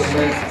Pastor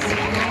Mac.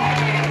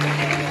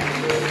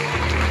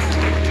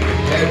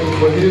 And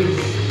for his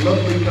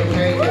lovely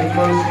companion,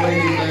 First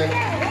Lady Mac.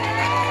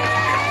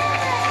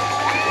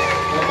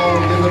 Come on,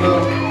 give it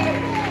up.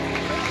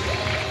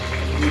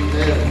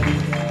 Amen.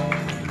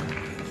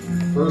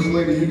 First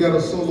Lady, you got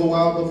a solo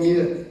album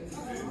yet?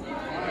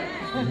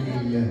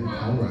 Amen.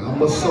 All right,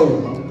 I'm a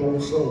soul. I'm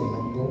going soul.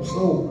 I'm going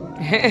soul.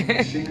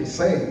 She can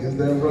sing, is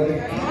that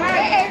right?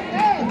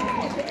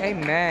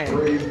 Amen.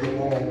 Praise the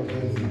Lord.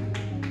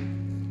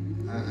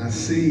 I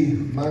see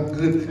my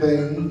good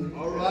thing.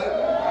 All right.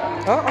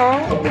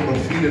 Uh-oh. A couple of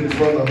feet in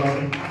front of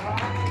her.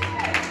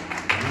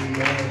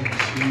 Amen.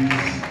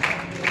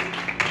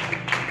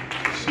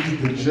 She's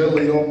the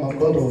jelly on my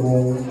butter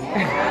roll.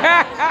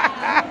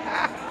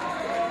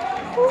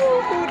 Who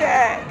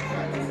that?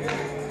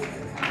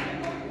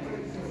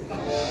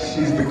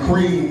 She's the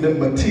cream in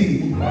my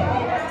tea.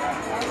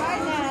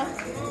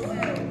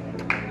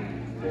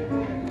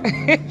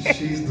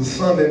 She's the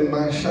sun in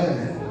my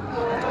shine.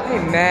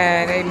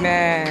 Amen,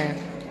 amen.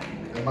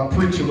 Am I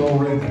preaching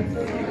already?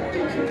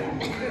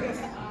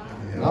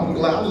 And I'm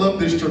glad. I love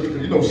this church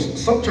because, you know,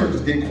 some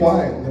churches get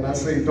quiet and I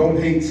say, don't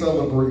hate,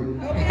 celebrate.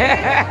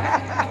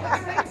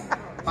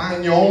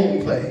 Find your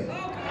own thing.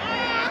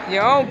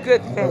 Your own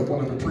good I heard thing.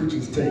 one of the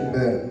preachers take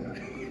that.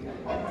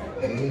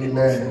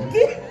 Amen.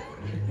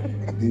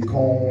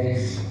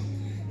 Because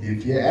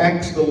if you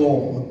ask the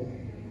Lord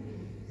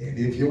and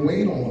if you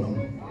wait on him,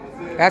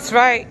 That's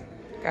right.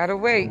 Gotta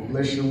wait.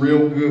 bless you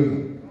real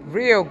good.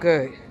 Real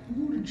good.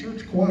 The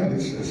church quiet.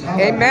 It's hot.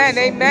 Amen,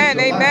 amen,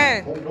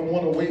 amen. Don't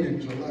want to wait in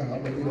July. I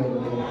mean, you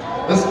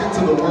know, let's get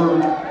to the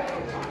word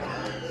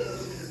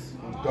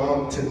of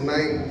God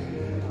tonight.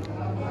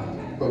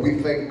 But we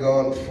thank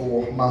God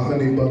for my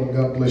honey bun.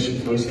 God bless you,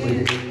 First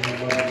Lady.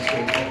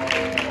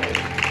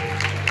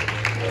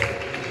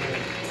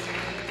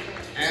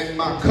 And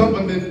my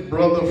covenant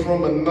brother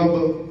from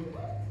another.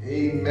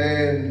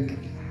 Amen.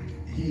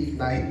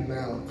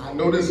 Now, I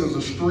know this is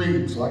a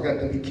stream, so I got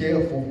to be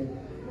careful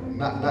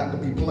not to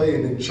be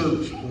playing in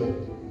church, but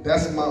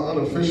that's my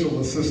unofficial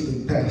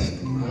assistant pastor.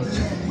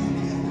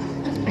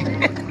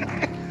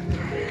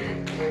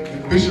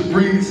 Bishop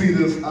Reed, see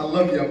this, I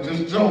love you, I'm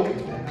just joking.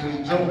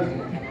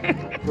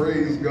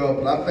 Praise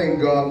God. But I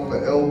thank God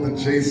for Elder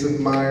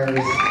Jason Myers,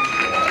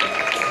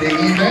 the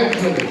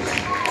evangelist.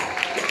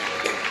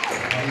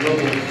 I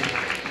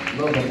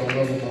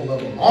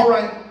love him. All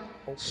right.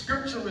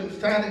 Scripture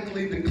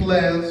emphatically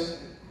declares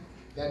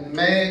that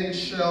man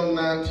shall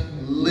not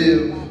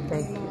live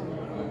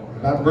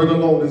by bread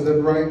alone, is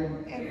that right?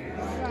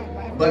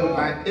 But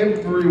by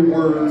every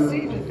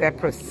word that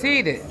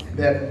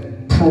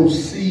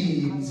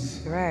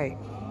proceeds right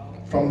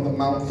from the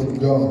mouth of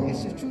God.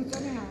 It's the truth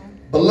of God.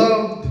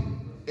 Beloved,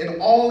 in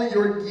all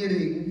your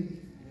getting,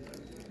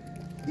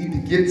 you need to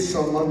get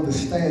some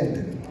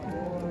understanding.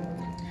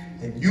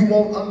 And you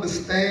won't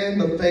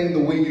understand a thing the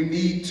way you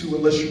need to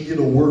unless you get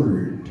a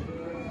word.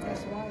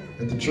 That's right.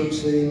 Let the church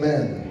say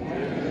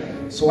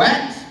amen. So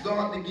ask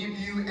God to give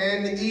you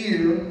an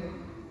ear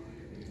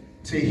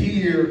to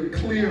hear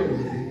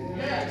clearly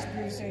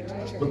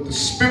what the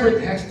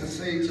Spirit has to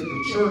say to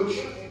the church,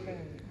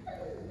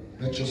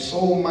 that your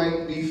soul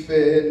might be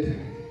fed,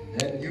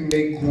 that you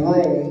may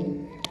grow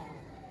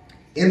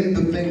in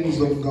the things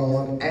of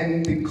God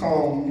and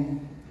become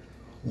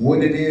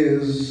what it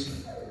is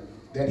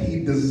that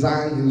He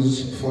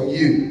desires for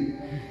you.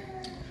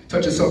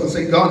 Touch yourself and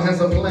say, God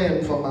has a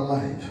plan for my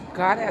life.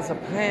 God has a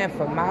plan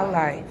for my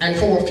life. And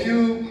for a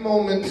few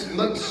moments,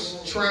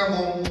 let's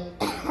travel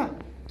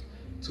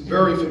to a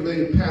very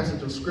familiar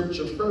passage of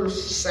Scripture. 1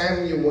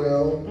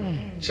 Samuel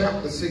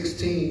chapter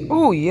 16.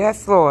 Oh,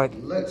 yes, Lord.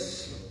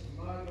 Let's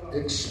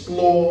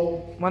explore.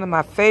 One of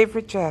my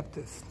favorite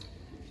chapters.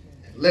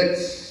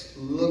 Let's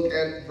look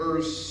at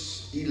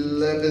verse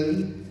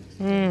 11.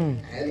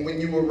 And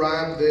when you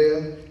arrive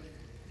there,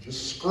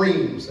 just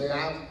scream, say,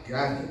 I've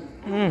got it.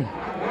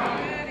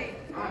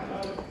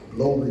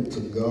 Glory to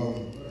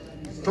God.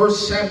 1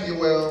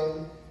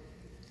 Samuel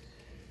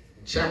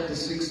chapter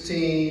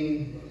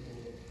 16,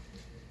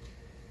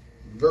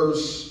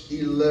 verse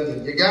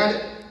 11. You got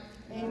it?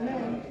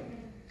 Amen.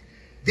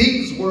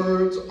 These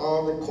words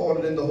are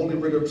recorded in the Holy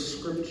Writ of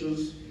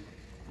Scriptures.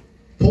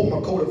 Pull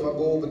my coat if I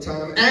go over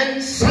time.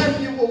 And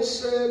Samuel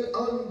said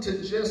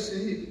unto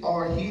Jesse,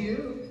 are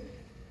here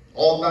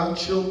all thy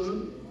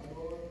children?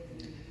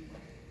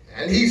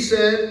 And he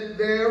said,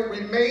 there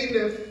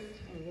remaineth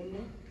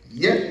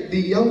yet the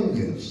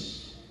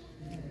youngest,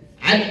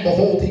 and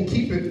behold, he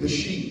keepeth the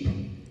sheep.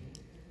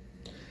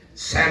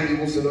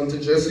 Samuel said unto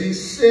Jesse,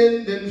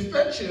 send and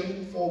fetch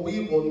him, for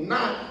we will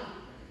not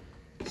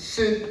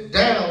sit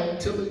down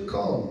till it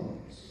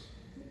comes.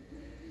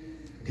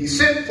 He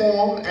sent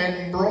for him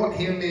and brought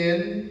him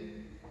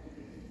in.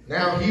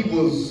 Now he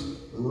was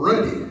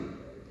ready.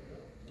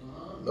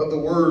 In other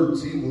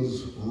words, he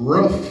was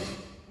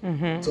rough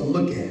to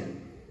look at.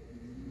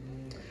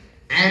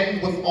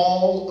 And with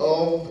all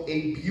of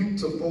a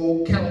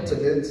beautiful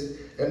countenance.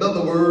 In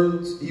other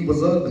words, he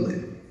was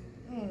ugly.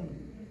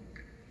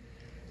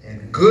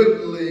 And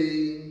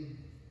goodly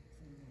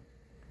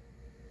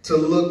to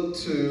look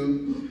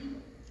to.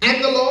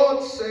 And the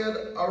Lord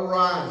said,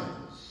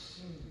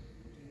 arise,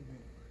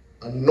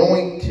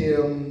 anoint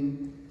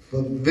him,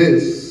 for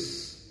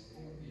this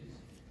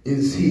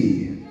is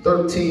he.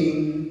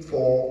 13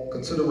 for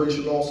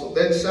consideration also.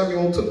 Then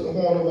Samuel took the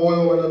horn of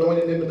oil and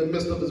anointed him in the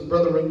midst of his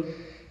brethren.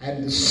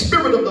 And the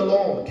Spirit of the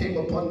Lord came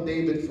upon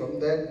David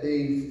from that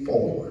day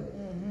forward.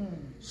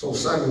 So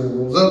Samuel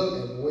rose up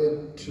and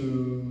went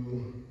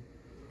to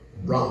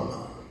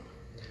Ramah.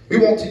 We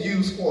want to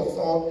use for a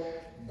thought,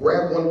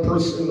 grab one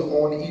person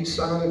on each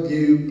side of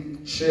you,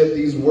 share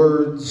these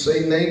words,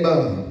 say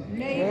neighbor.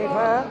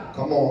 Neighbor.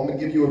 Come on, I'm going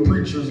to give you a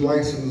preacher's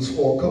license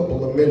for a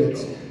couple of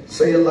minutes.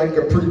 Say it like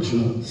a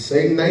preacher.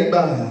 Say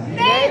neighbor.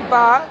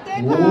 Neighbor.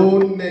 Oh,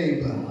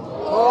 neighbor.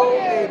 Oh,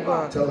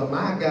 neighbor. Tell them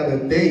I got a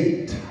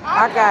date.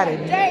 I got a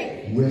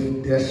date.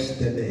 With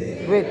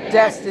destiny. With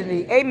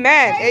destiny.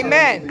 Amen.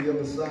 Amen. To the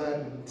other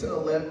side,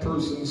 tell that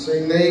person,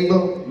 say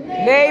neighbor.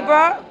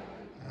 Neighbor.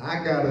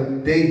 I got a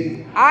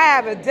date. I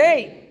have a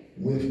date.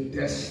 With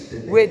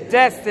destiny. With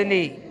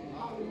destiny.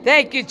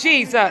 Thank you,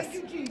 Jesus.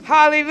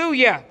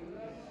 Hallelujah.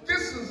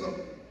 This is a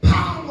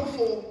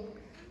powerful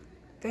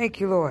thank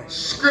you, Lord.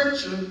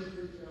 Scripture.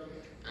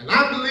 And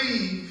I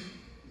believe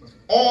with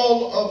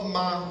all of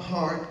my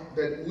heart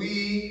that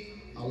we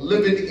are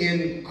living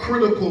in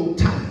critical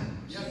times.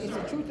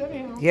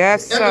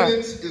 Yes, sir.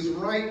 Evidence is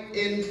right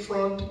in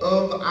front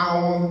of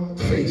our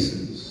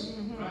faces.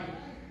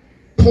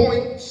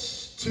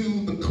 Points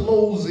to the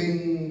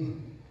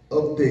closing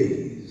of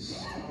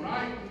days.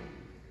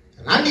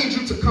 And I need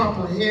you to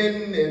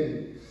comprehend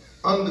and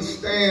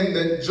understand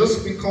that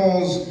just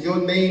because your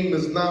name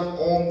is not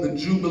on the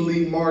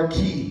Jubilee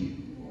marquee